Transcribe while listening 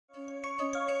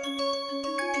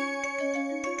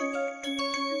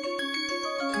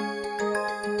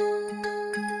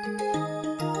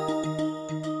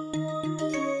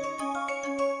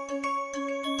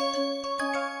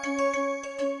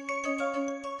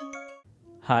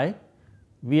Hi,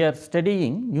 we are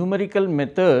studying numerical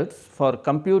methods for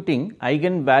computing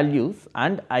eigenvalues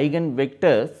and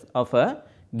eigenvectors of a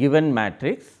given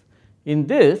matrix. In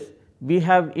this, we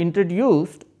have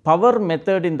introduced power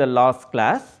method in the last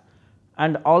class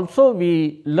and also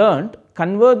we learnt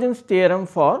convergence theorem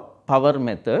for power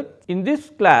method. In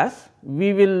this class,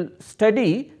 we will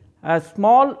study a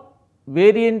small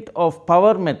variant of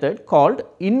power method called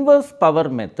inverse power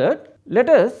method. Let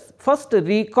us first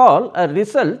recall a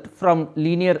result from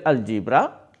linear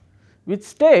algebra, which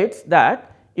states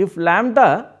that if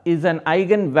lambda is an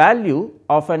eigenvalue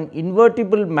of an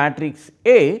invertible matrix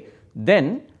A,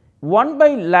 then 1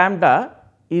 by lambda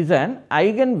is an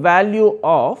eigenvalue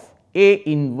of A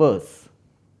inverse.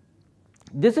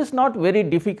 This is not very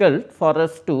difficult for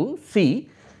us to see.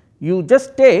 You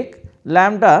just take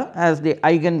lambda as the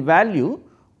eigenvalue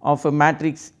of a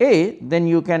matrix A, then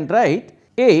you can write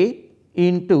A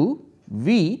into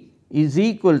V is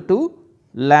equal to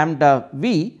lambda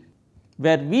V,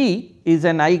 where V is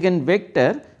an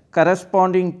eigenvector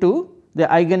corresponding to the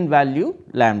eigenvalue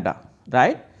lambda,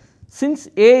 right. Since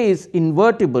A is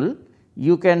invertible,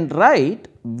 you can write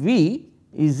V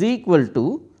is equal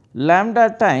to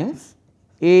lambda times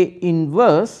A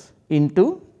inverse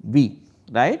into V,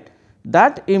 right.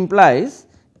 That implies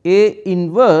A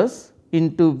inverse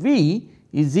into V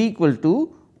is equal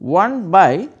to 1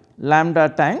 by lambda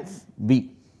times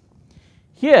B.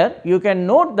 Here you can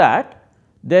note that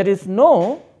there is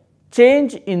no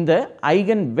change in the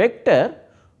eigenvector,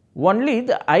 only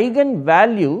the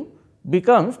eigenvalue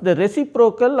becomes the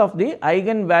reciprocal of the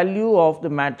eigenvalue of the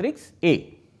matrix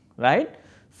A, right.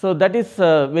 So, that is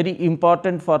very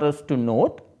important for us to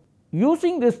note.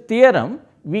 Using this theorem,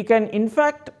 we can in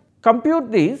fact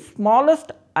compute the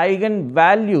smallest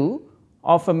eigenvalue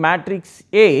of a matrix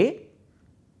A.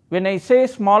 When I say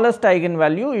smallest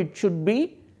eigenvalue, it should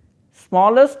be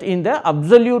smallest in the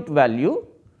absolute value.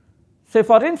 Say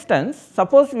for instance,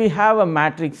 suppose we have a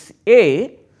matrix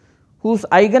A whose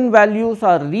eigenvalues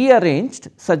are rearranged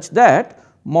such that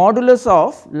modulus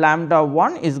of lambda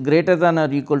 1 is greater than or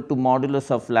equal to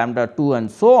modulus of lambda 2 and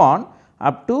so on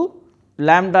up to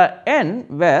lambda n,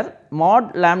 where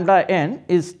mod lambda n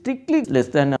is strictly less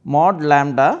than mod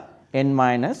lambda n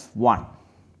minus 1.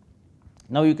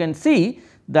 Now, you can see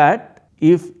that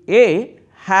if A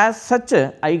has such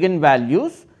a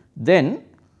eigenvalues, then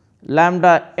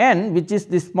lambda n, which is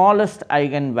the smallest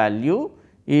eigenvalue,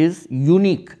 is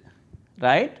unique,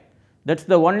 right. That is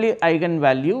the only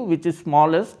eigenvalue which is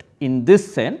smallest in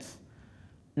this sense.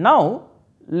 Now,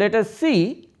 let us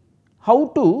see how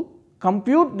to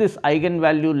compute this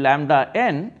eigenvalue lambda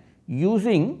n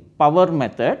using power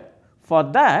method. For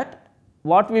that,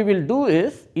 what we will do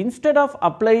is, instead of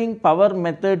applying power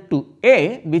method to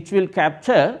A, which will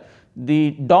capture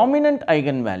the dominant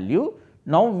eigenvalue,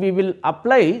 now we will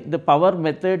apply the power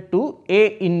method to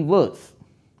A inverse.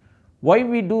 Why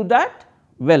we do that?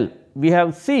 Well, we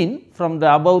have seen from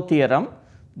the above theorem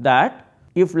that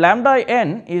if lambda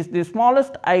n is the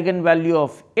smallest eigenvalue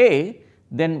of A,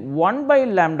 then 1 by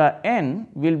lambda n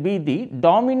will be the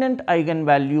dominant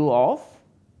eigenvalue of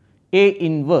A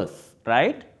inverse,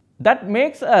 right. That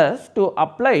makes us to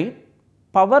apply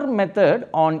power method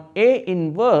on A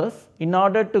inverse in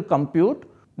order to compute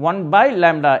 1 by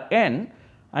lambda n,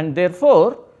 and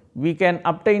therefore, we can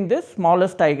obtain the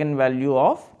smallest eigenvalue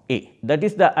of A. That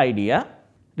is the idea.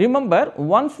 Remember,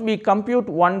 once we compute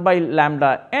 1 by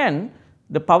lambda n,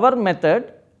 the power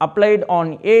method applied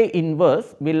on A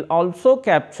inverse will also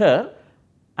capture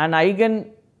an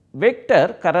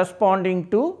eigenvector corresponding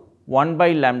to 1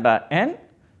 by lambda n,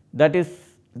 that is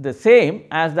the same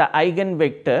as the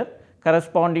eigenvector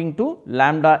corresponding to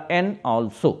lambda n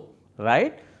also,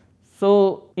 right.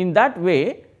 So, in that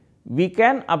way we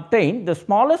can obtain the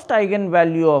smallest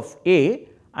eigenvalue of A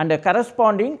and a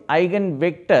corresponding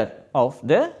eigenvector of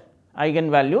the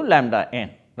eigenvalue lambda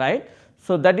n, right.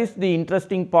 So, that is the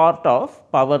interesting part of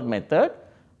power method,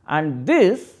 and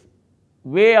this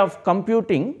way of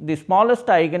computing the smallest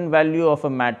eigenvalue of a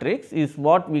matrix is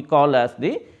what we call as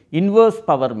the inverse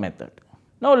power method.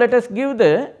 Now, let us give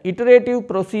the iterative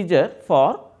procedure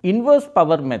for inverse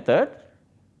power method.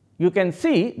 You can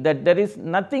see that there is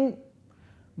nothing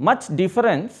much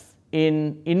difference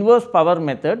in inverse power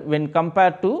method when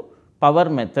compared to power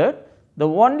method. The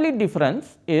only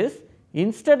difference is,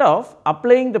 instead of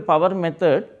applying the power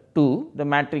method to the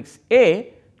matrix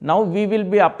A, now we will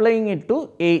be applying it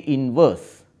to A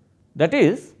inverse. That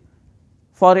is,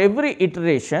 for every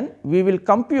iteration we will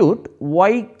compute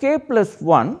y k plus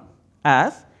 1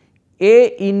 as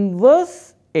A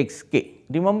inverse x k.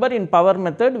 Remember, in power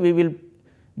method we will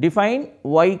define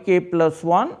y k plus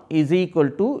 1 is equal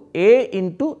to a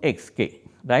into x k,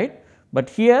 right. But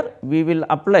here we will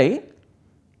apply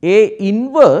a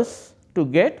inverse to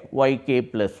get y k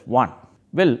plus 1.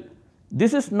 Well,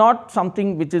 this is not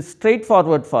something which is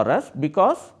straightforward for us,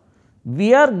 because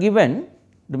we are given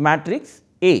the matrix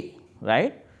A,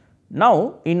 right.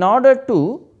 Now, in order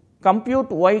to compute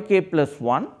y k plus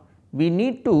 1, we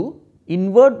need to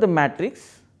invert the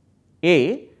matrix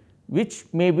A, which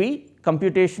may be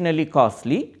computationally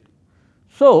costly.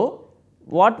 So,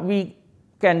 what we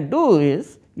can do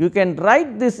is, you can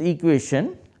write this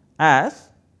equation as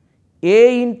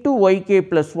A into y k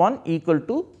plus 1 equal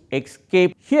to x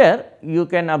k. Here you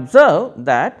can observe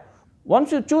that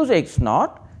once you choose x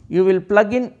naught, you will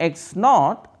plug in x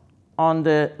naught on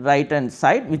the right hand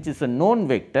side, which is a known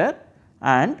vector,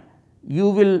 and you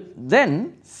will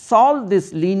then solve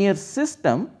this linear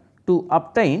system to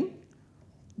obtain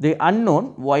the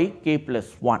unknown y k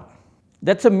plus 1.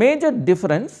 That is a major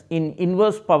difference in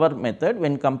inverse power method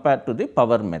when compared to the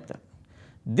power method.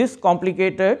 This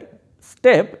complicated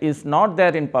step is not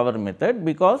there in power method,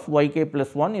 because y k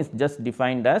plus 1 is just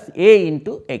defined as a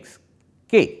into x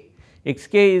k. X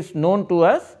k is known to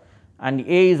us and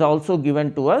a is also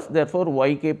given to us, therefore,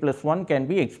 y k plus 1 can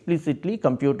be explicitly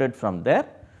computed from there.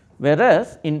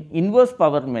 Whereas, in inverse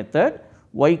power method,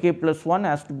 y k plus 1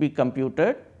 has to be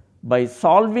computed by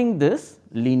solving this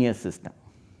linear system.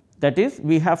 That is,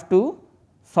 we have to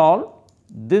solve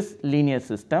this linear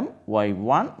system y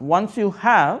 1. Once you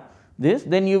have this,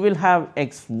 then you will have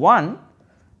x 1,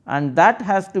 and that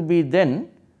has to be then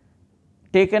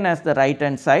taken as the right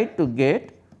hand side to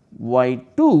get y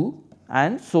 2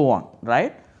 and so on,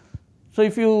 right. So,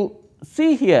 if you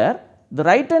see here, the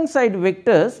right hand side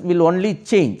vectors will only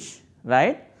change,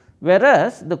 right,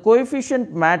 whereas the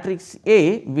coefficient matrix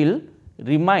A will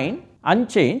remain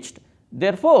unchanged.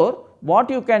 Therefore, what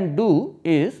you can do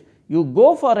is, you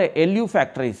go for a LU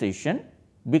factorization,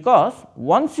 because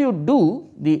once you do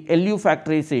the LU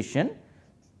factorization,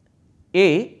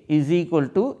 A is equal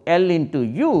to L into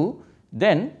U,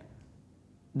 then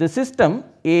the system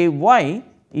A y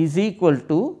is equal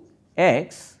to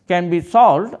x can be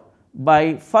solved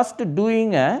by first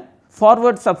doing a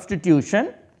forward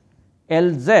substitution,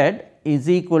 L z is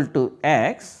equal to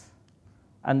x,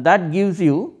 and that gives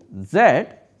you z.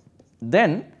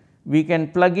 Then we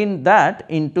can plug in that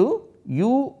into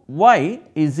u y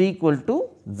is equal to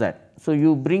z. So,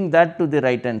 you bring that to the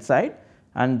right hand side,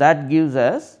 and that gives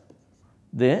us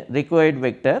the required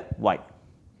vector y.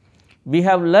 We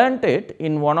have learnt it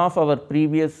in one of our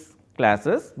previous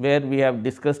classes, where we have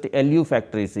discussed LU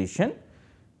factorization.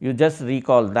 You just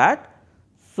recall that.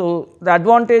 So, the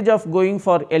advantage of going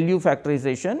for LU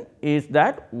factorization is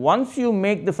that once you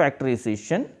make the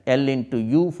factorization L into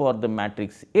U for the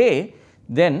matrix A,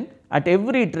 then at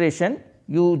every iteration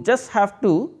you just have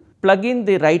to plug in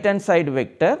the right hand side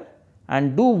vector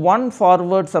and do one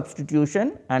forward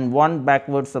substitution and one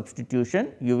backward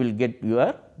substitution, you will get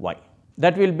your y.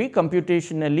 That will be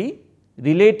computationally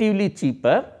relatively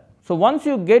cheaper. So, once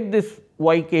you get this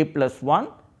y k plus 1,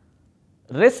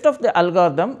 rest of the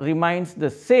algorithm remains the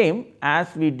same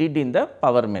as we did in the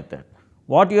power method.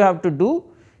 What you have to do?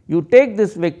 You take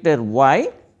this vector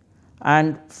y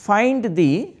and find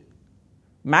the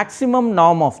maximum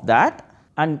norm of that,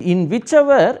 and in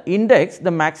whichever index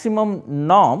the maximum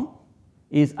norm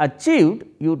is achieved,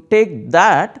 you take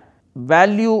that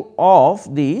value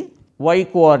of the y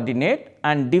coordinate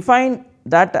and define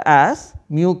that as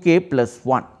mu k plus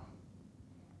 1.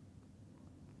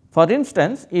 For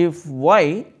instance, if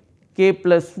y k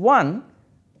plus 1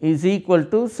 is equal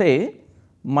to say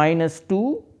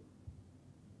 -2,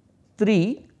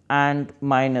 3 and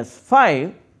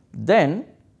 -5, then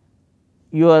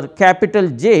your capital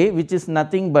J, which is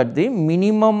nothing but the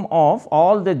minimum of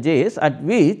all the j's at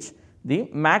which the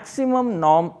maximum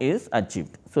norm is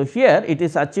achieved. So, here it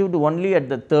is achieved only at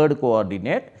the third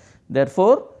coordinate.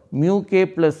 Therefore, mu k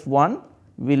plus 1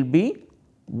 will be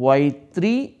y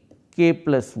 3 k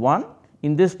plus 1.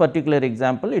 In this particular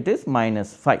example, it is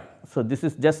 -5. So, this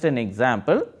is just an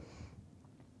example.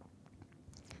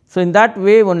 So, in that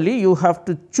way only you have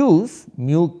to choose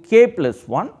mu k plus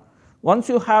 1. Once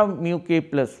you have mu k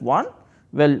plus 1,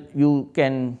 well, you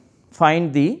can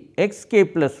find the x k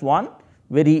plus 1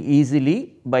 very easily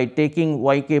by taking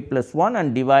y k plus 1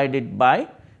 and divide it by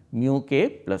mu k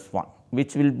plus 1,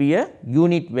 which will be a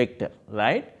unit vector,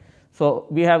 right. So,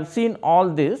 we have seen all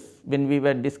this when we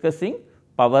were discussing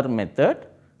power method,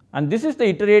 and this is the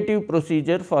iterative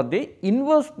procedure for the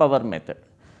inverse power method.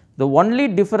 The only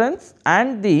difference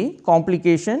and the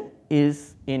complication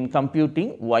is in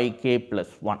computing y k plus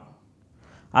 1.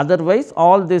 Otherwise,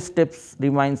 all these steps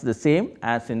remains the same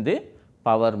as in the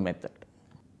power method.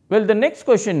 Well, the next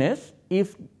question is,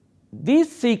 if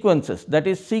these sequences, that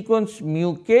is sequence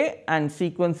mu k and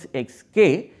sequence x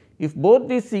k, if both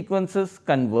these sequences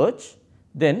converge,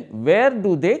 then where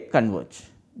do they converge?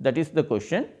 That is the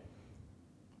question.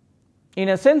 In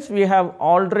a sense, we have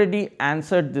already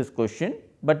answered this question,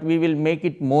 but we will make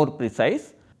it more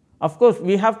precise. Of course,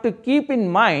 we have to keep in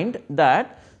mind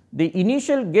that the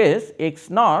initial guess x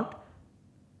naught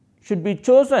should be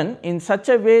chosen in such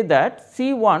a way that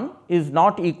C 1 is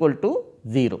not equal to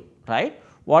 0, right.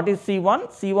 What is C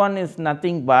 1? C 1 is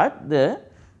nothing but the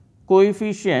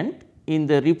coefficient in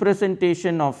the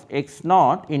representation of x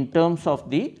naught in terms of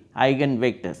the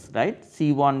eigenvectors, right.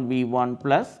 C 1 V 1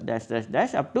 plus dash dash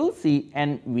dash up to C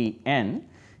n V n.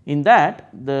 In that,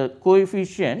 the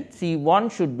coefficient C 1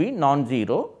 should be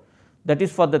non-zero, that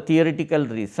is for the theoretical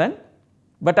reason.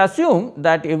 But assume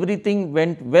that everything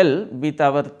went well with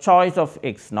our choice of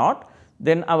x naught,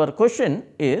 then our question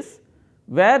is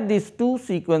where these two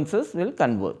sequences will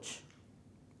converge.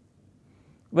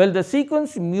 Well, the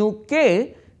sequence mu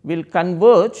k will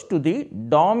converge to the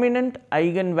dominant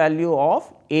eigenvalue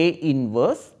of A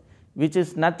inverse, which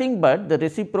is nothing but the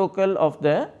reciprocal of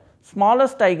the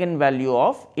smallest eigenvalue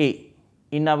of A.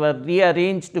 In our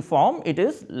rearranged form, it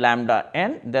is lambda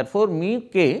n. Therefore, mu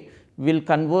k will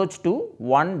converge to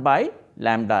 1 by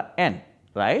lambda n,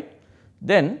 right.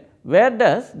 Then, where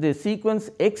does the sequence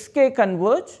x k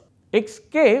converge? X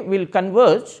k will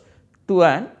converge to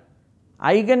an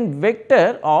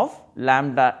eigenvector of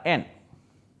lambda n.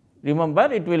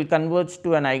 Remember, it will converge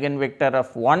to an eigenvector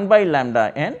of 1 by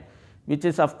lambda n, which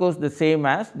is of course the same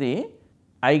as the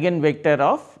eigenvector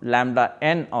of lambda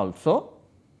n also.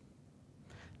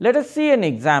 Let us see an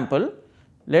example.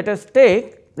 Let us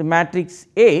take the matrix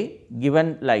A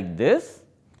given like this.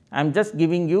 I am just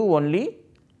giving you only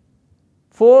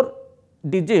 4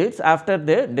 digits after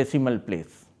the decimal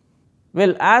place.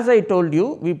 Well, as I told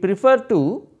you, we prefer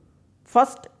to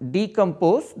first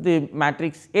decompose the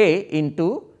matrix A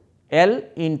into L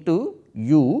into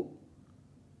U.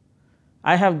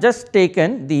 I have just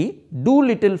taken the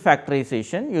Doolittle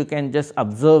factorization. You can just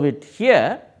observe it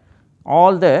here.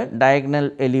 All the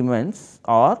diagonal elements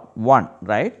are 1,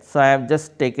 right. So, I have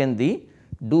just taken the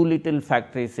Doolittle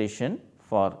factorization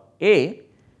for A.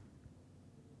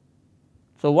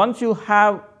 So, once you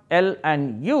have L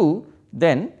and U,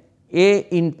 then A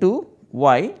into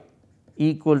y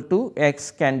equal to x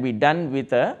can be done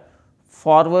with a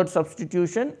forward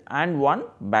substitution and one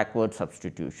backward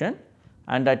substitution,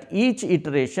 and at each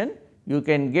iteration you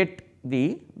can get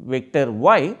the vector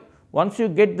y. Once you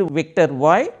get the vector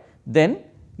y, then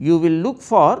you will look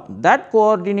for that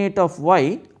coordinate of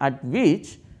y at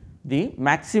which the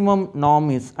maximum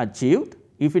norm is achieved.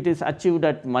 If it is achieved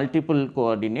at multiple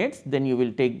coordinates, then you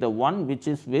will take the one which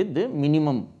is with the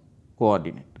minimum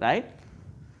coordinate, right.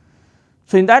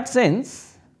 So, in that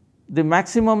sense, the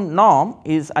maximum norm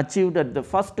is achieved at the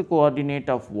first coordinate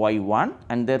of y 1,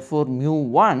 and therefore, mu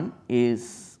 1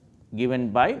 is given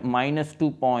by minus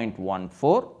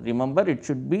 2.14. Remember, it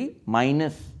should be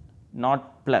minus,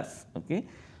 not plus. Okay.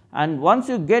 And once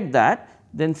you get that,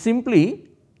 then simply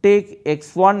take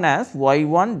x 1 as y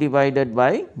 1 divided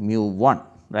by mu 1,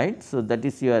 right. So, that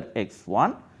is your x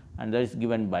 1, and that is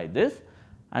given by this.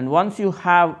 And once you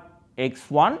have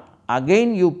x 1,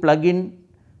 again you plug in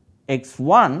x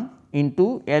 1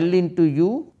 into L into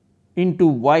U into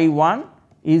y 1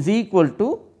 is equal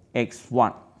to x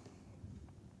 1,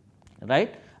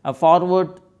 right. A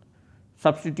forward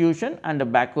substitution and a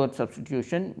backward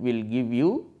substitution will give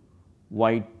you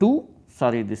y 2,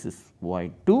 sorry, this is y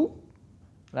 2,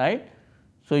 right.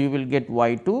 So, you will get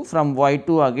y 2. From y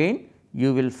 2 again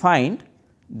you will find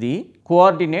the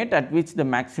coordinate at which the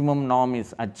maximum norm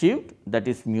is achieved, that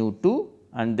is mu 2,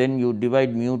 and then you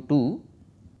divide mu 2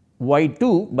 y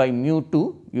 2 by mu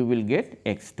 2, you will get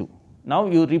x 2. Now,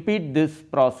 you repeat this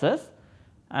process.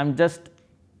 I am just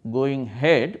going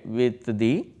ahead with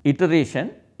the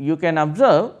iteration. You can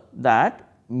observe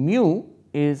that mu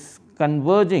is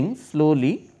converging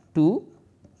slowly to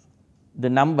the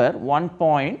number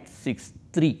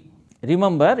 1.63.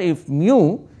 Remember, if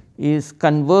mu is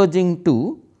converging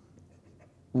to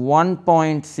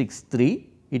 1.63,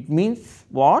 it means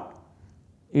what?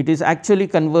 It is actually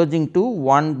converging to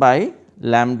 1 by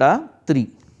lambda 3,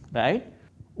 right.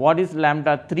 What is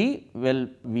lambda 3? Well,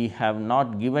 we have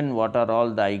not given what are all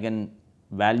the eigen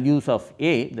values of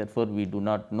A, therefore, we do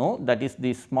not know. That is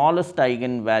the smallest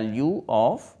eigenvalue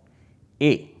of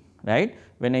A, right.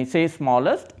 When I say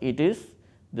smallest, it is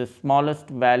the smallest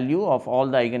value of all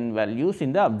the eigenvalues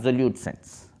in the absolute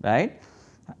sense, right.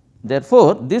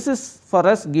 Therefore, this is for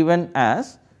us given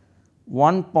as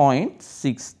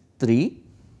 1.63.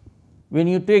 When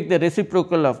you take the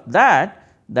reciprocal of that,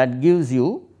 that gives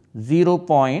you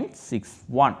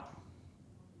 0.61.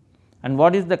 And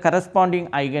what is the corresponding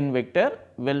eigenvector?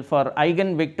 Well, for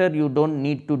eigenvector you do not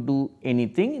need to do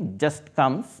anything, it just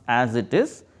comes as it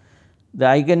is. The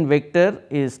eigenvector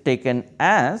is taken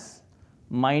as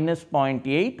minus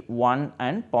 0.8, 1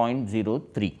 and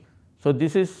 0.03. So,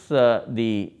 this is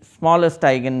the smallest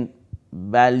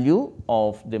eigenvalue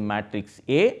of the matrix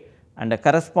A, and a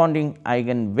corresponding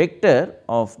eigenvector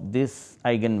of this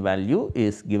eigenvalue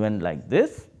is given like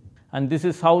this, and this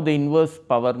is how the inverse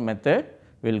power method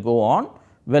will go on.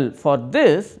 Well, for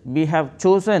this we have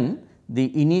chosen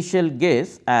the initial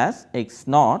guess as x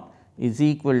naught is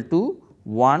equal to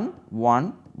 1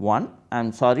 1 1. I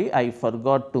am sorry, I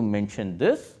forgot to mention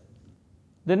this.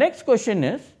 The next question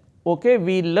is, okay,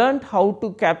 we learnt how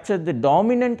to capture the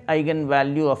dominant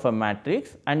eigenvalue of a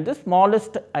matrix and the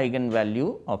smallest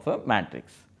eigenvalue of a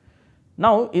matrix.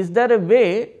 Now, is there a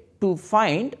way to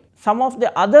find some of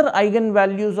the other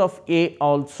eigenvalues of A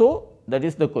also? That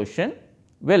is the question.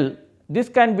 Well, this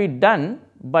can be done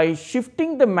by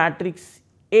shifting the matrix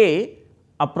A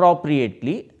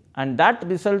appropriately, and that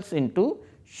results into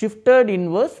shifted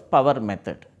inverse power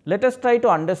method. Let us try to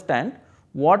understand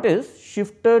what is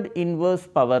shifted inverse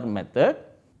power method.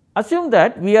 Assume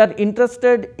that we are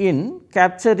interested in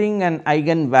capturing an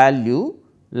eigenvalue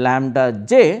lambda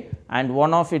j and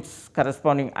one of its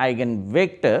corresponding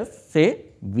eigenvectors, say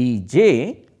V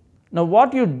j. Now,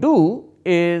 what you do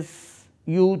is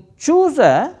you choose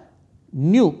a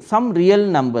nu, some real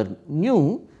number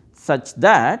nu, such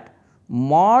that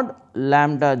mod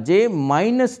lambda j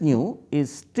minus nu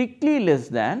is strictly less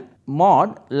than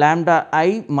mod lambda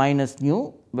I minus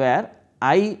nu, where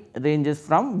I ranges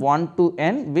from 1 to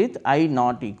n with I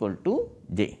not equal to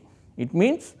j. It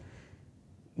means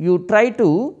you try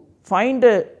to find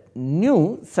a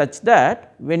nu such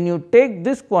that when you take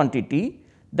this quantity,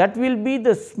 that will be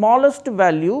the smallest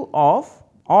value of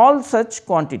all such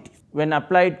quantities when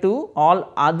applied to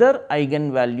all other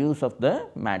eigenvalues of the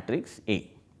matrix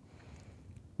A.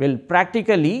 Well,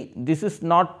 practically this is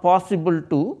not possible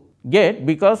to get,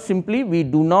 because simply we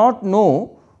do not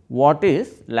know what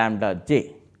is lambda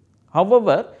j.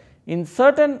 However, in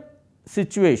certain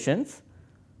situations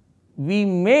we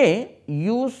may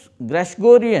use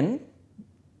Grashgorian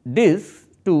disk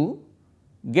to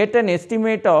get an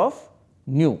estimate of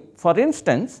nu. For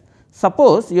instance,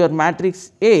 suppose your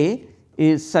matrix A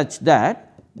is such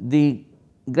that the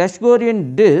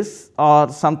Grashgorian disks are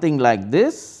something like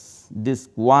this: disk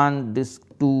 1, disk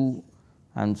 2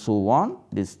 and so on,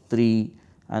 disk 3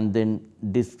 and then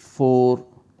disk 4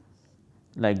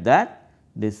 like that,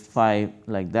 disk 5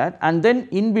 like that, and then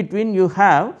in between you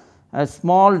have a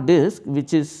small disk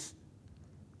which is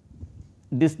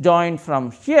disjoint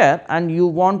from here, and you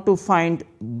want to find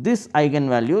this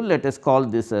eigenvalue. Let us call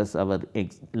this as our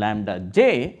x lambda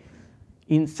j.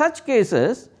 In such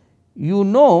cases, you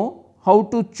know how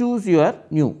to choose your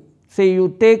nu. Say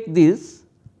you take this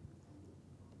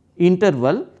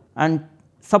interval, and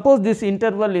suppose this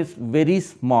interval is very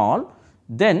small,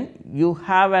 then you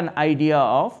have an idea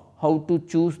of how to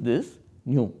choose this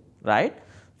nu, right.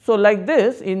 So, like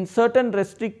this, in certain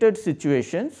restricted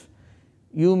situations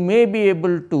you may be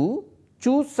able to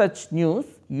choose such nus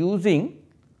using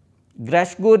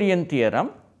Grashgorian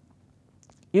theorem.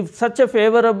 If such a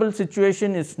favorable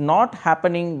situation is not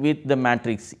happening with the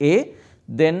matrix A,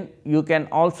 then you can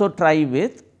also try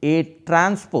with A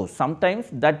transpose. Sometimes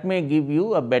that may give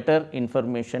you a better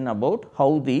information about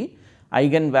how the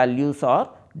eigenvalues are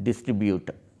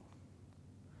distributed.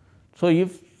 So,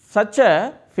 if such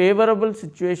a favorable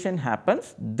situation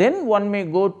happens, then one may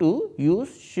go to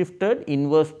use shifted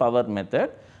inverse power method.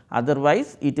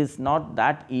 Otherwise, it is not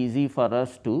that easy for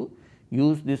us to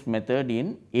use this method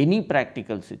in any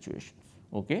practical situations.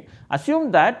 Okay. Assume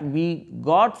that we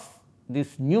got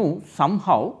this nu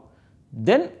somehow,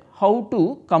 then how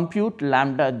to compute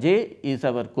lambda j is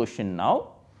our question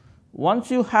now.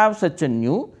 Once you have such a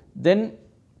nu, then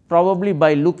probably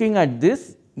by looking at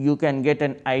this you can get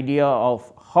an idea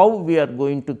of how we are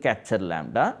going to capture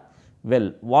lambda.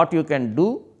 Well, what you can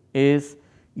do is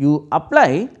you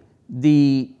apply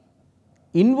the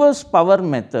inverse power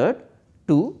method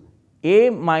to A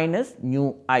minus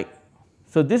nu I.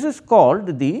 So, this is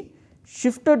called the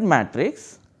shifted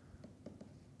matrix,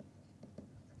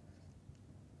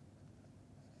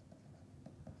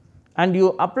 and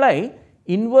you apply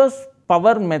inverse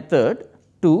power method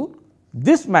to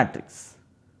this matrix.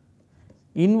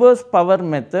 Inverse power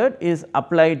method is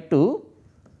applied to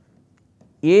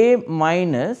A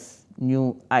minus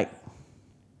nu I.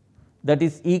 That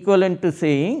is equivalent to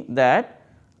saying that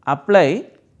apply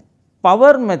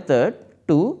power method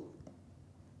to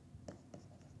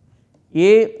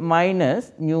A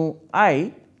minus nu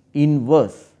I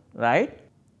inverse, right.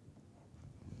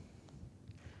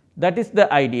 That is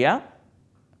the idea.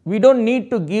 We do not need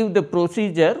to give the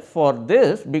procedure for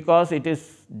this, because it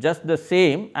is just the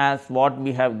same as what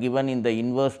we have given in the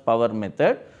inverse power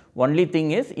method. Only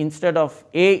thing is, instead of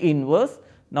A inverse,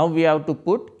 now we have to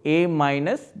put A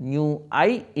minus nu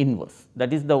I inverse.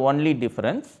 That is the only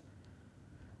difference.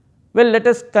 Well, let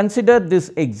us consider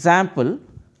this example.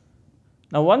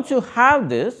 Now, once you have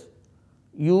this,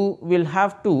 you will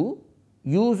have to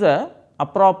use a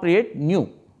appropriate nu.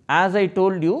 As I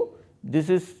told you, this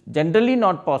is generally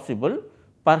not possible.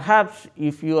 Perhaps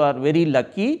if you are very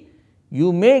lucky,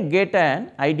 you may get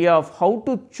an idea of how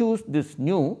to choose this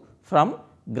nu from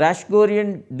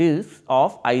Grasgorian disks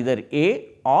of either A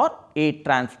or A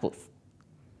transpose.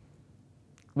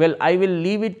 Well, I will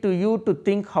leave it to you to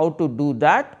think how to do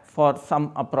that for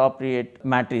some appropriate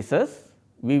matrices.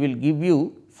 We will give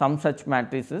you some such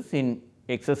matrices in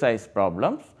exercise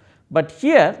problems. But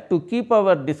here, to keep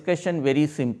our discussion very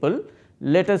simple,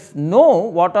 let us know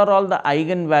what are all the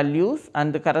eigenvalues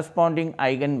and the corresponding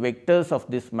eigenvectors of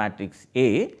this matrix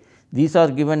A. These are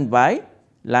given by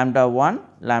lambda 1,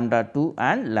 lambda 2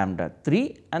 and lambda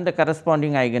 3, and the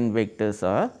corresponding eigenvectors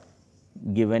are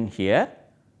given here.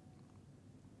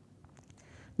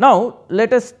 Now,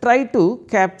 let us try to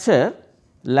capture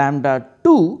lambda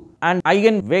 2 and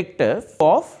eigenvectors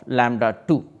of lambda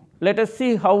 2. Let us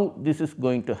see how this is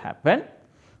going to happen.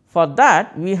 For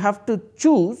that, we have to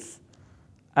choose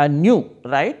a nu,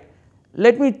 right.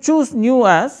 Let me choose nu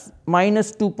as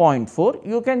minus 2.4.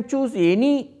 You can choose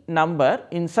any number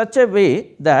in such a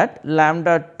way that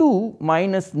lambda 2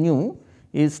 minus nu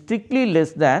is strictly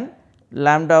less than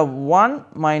lambda 1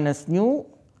 minus nu,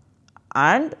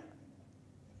 and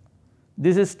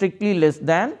this is strictly less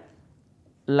than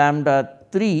lambda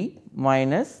 3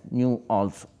 minus nu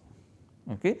also.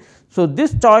 Okay. So,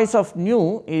 this choice of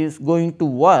nu is going to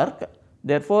work.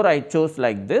 Therefore, I chose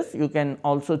like this. You can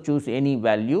also choose any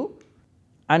value,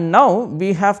 and now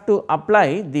we have to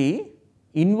apply the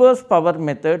inverse power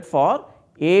method for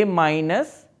A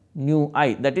minus nu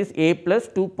I, that is A plus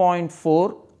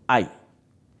 2.4 I.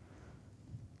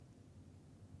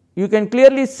 You can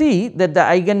clearly see that the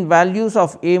eigenvalues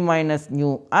of A minus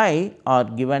nu I are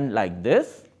given like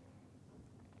this.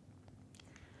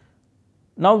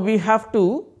 Now, we have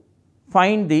to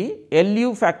find the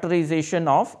LU factorization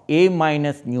of A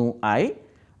minus nu I.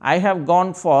 I have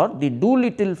gone for the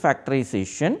Doolittle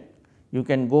factorization. You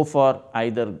can go for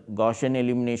either Gaussian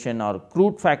elimination or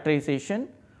crude factorization,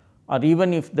 or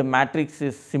even if the matrix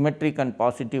is symmetric and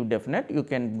positive definite, you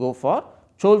can go for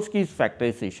Cholesky's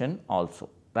factorization also,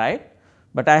 right.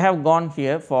 But I have gone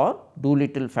here for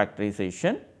Doolittle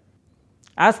factorization.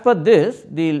 As per this,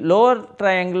 the lower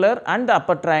triangular and the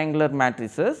upper triangular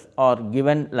matrices are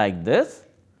given like this,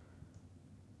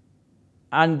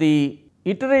 and the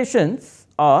iterations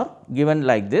are given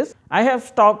like this. I have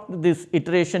stopped this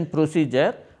iteration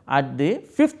procedure at the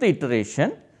 5th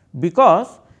iteration,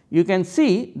 because you can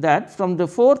see that from the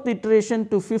 4th iteration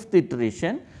to 5th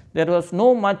iteration, there was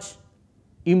no much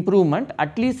improvement,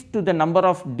 at least to the number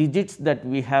of digits that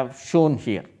we have shown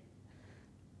here.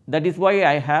 That is why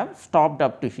I have stopped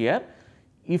up to here.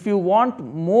 If you want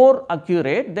more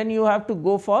accurate, then you have to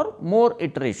go for more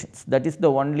iterations. That is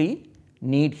the only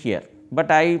need here,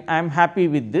 but I am happy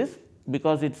with this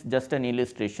because it is just an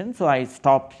illustration. So, I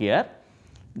stopped here.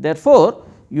 Therefore,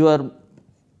 your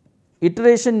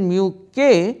iteration mu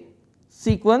k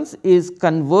sequence is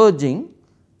converging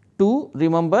to,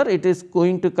 remember, it is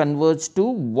going to converge to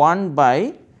 1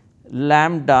 by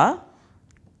lambda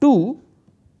 2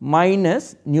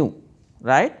 minus nu,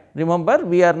 right. Remember,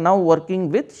 we are now working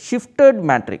with shifted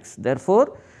matrix.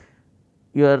 Therefore,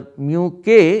 your mu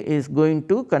k is going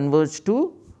to converge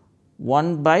to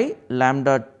 1 by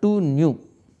lambda 2 nu,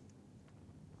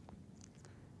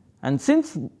 and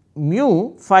since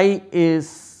mu phi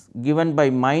is given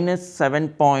by minus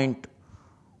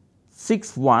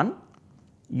 7.61,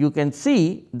 you can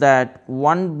see that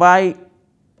 1 by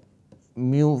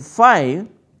mu phi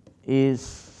is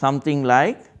something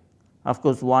like, of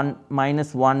course, 1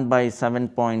 minus 1 by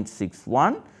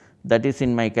 7.61, that is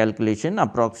in my calculation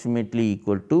approximately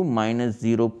equal to minus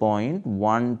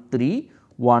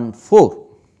 0.1314,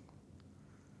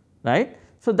 right.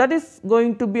 So, that is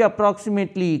going to be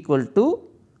approximately equal to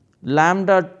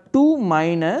lambda 2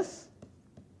 minus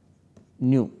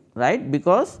nu, right,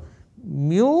 because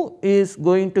mu is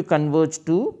going to converge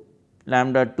to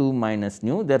lambda 2 minus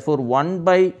nu. Therefore, 1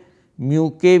 by mu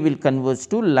k will converge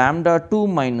to lambda 2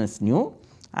 minus nu.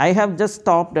 I have just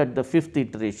stopped at the fifth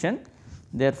iteration.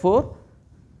 Therefore,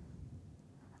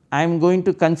 I am going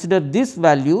to consider this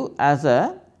value as a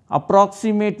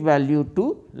approximate value to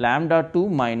lambda 2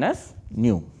 minus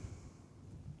nu.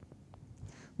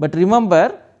 But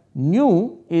remember,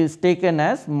 nu is taken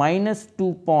as minus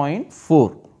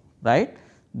 2.4, right.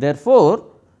 Therefore,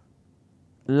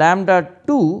 lambda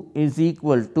 2 is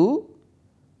equal to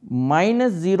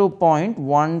minus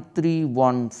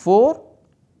 0.1314,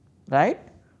 right,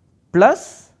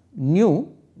 plus nu,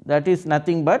 that is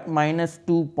nothing but minus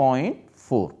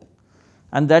 2.4,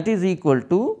 and that is equal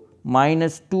to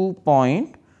minus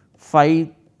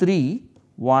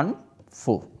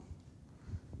 2.5314.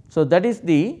 So, that is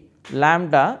the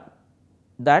lambda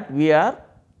that we are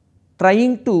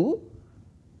trying to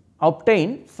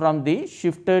obtain from the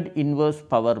shifted inverse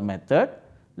power method.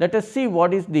 Let us see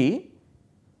what is the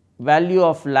value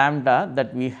of lambda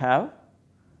that we have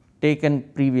taken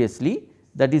previously,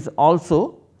 that is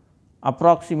also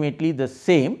approximately the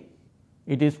same.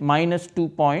 It is minus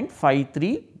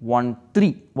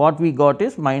 2.5313. What we got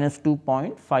is minus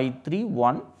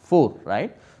 2.5314,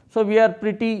 right. So, we are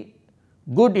pretty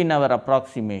good in our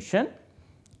approximation,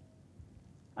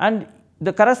 and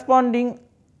the corresponding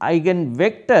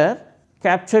eigenvector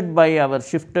captured by our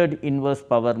shifted inverse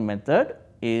power method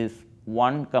is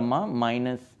 1 comma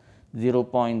minus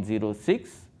 0.06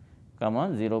 comma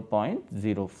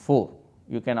 0.04.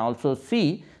 You can also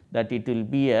see that it will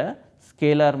be a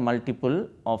scalar multiple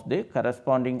of the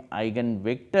corresponding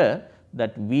eigenvector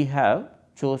that we have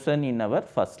chosen in our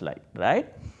first slide,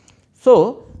 right.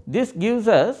 So, this gives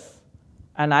us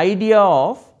an idea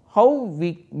of how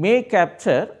we may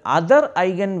capture other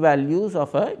eigenvalues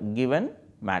of a given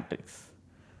matrix.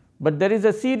 But there is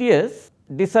a serious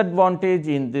disadvantage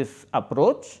in this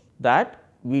approach, that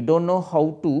we do not know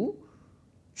how to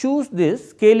choose this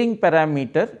scaling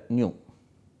parameter nu.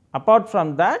 Apart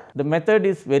from that, the method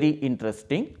is very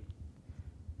interesting.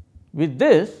 With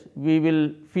this, we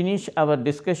will finish our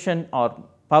discussion on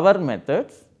power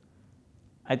methods.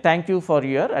 I thank you for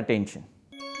your attention.